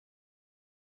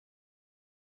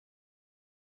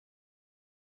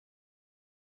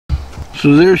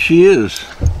So there she is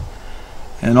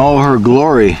in all her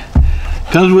glory.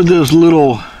 Comes with this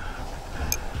little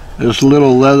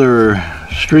leather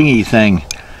stringy thing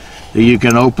that you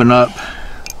can open up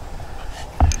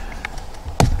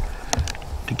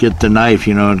to get the knife,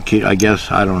 you know, I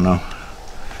guess, I don't know.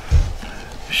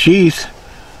 Sheath,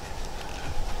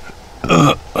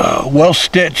 well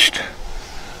stitched.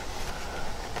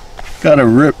 Got a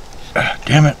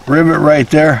rivet right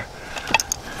there.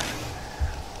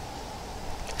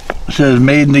 It says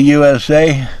made in the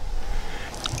USA.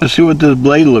 Let's see what this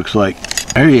blade looks like.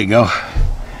 There you go.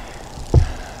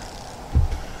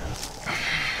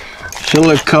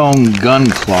 Silicone gun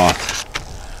cloth.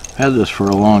 Had this for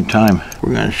a long time.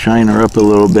 We're gonna shine her up a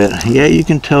little bit. Yeah, you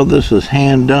can tell this is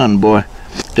hand done, boy.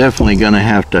 Definitely gonna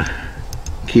have to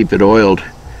keep it oiled.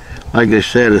 Like I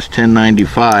said, it's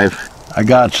 $10.95. I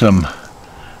got some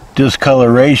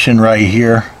discoloration right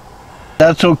here.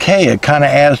 That's okay, it kind of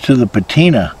adds to the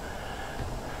patina.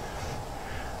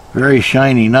 Very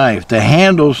shiny knife. The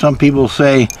handle, some people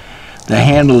say the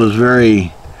handle is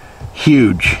very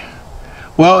huge.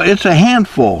 Well, it's a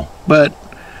handful, but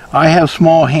I have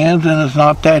small hands and it's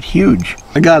not that huge.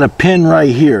 I got a pin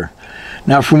right here.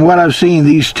 Now, from what I've seen,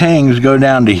 these tangs go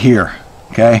down to here,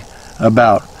 okay,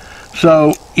 about.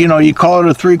 So, you know, you call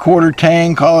it a 3/4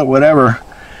 tang, call it whatever,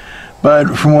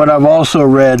 but from what I've also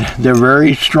read, they're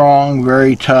very strong,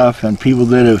 very tough, and people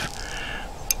that have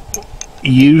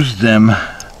used them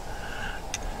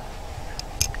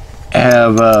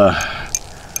have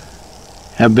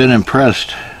been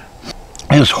impressed.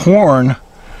 His horn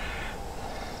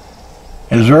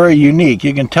is very unique.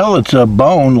 You can tell it's a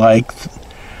bone, like,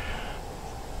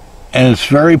 and it's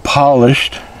very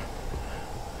polished.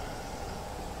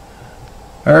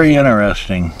 Very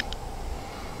interesting.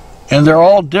 And they're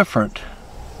all different.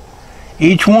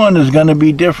 Each one is going to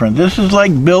be different. This is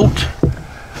like built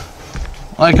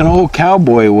like an old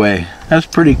cowboy way. That's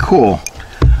pretty cool.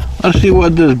 Let's see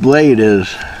what this blade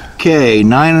is. Okay,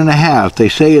 9.5. They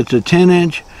say it's a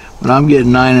 10-inch, but I'm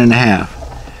getting 9.5.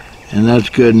 And that's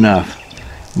good enough.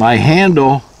 My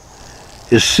handle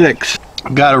is 6.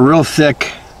 Got a real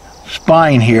thick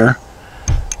spine here.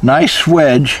 Nice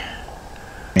wedge.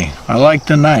 I like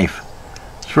the knife.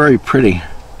 It's very pretty.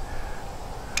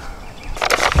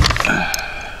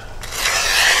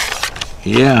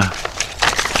 Yeah.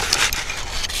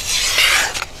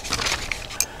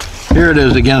 Here it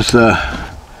is against the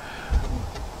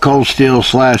cold steel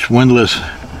 / windlass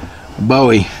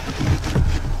Bowie.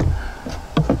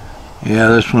 Yeah,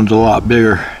 this one's a lot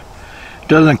bigger. It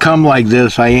doesn't come like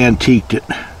this. I antiqued it.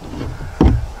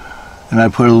 And I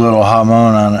put a little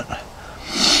hamon on it.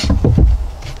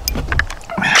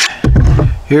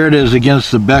 Here it is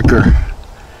against the Becker.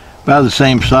 About the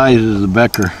same size as the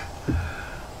Becker.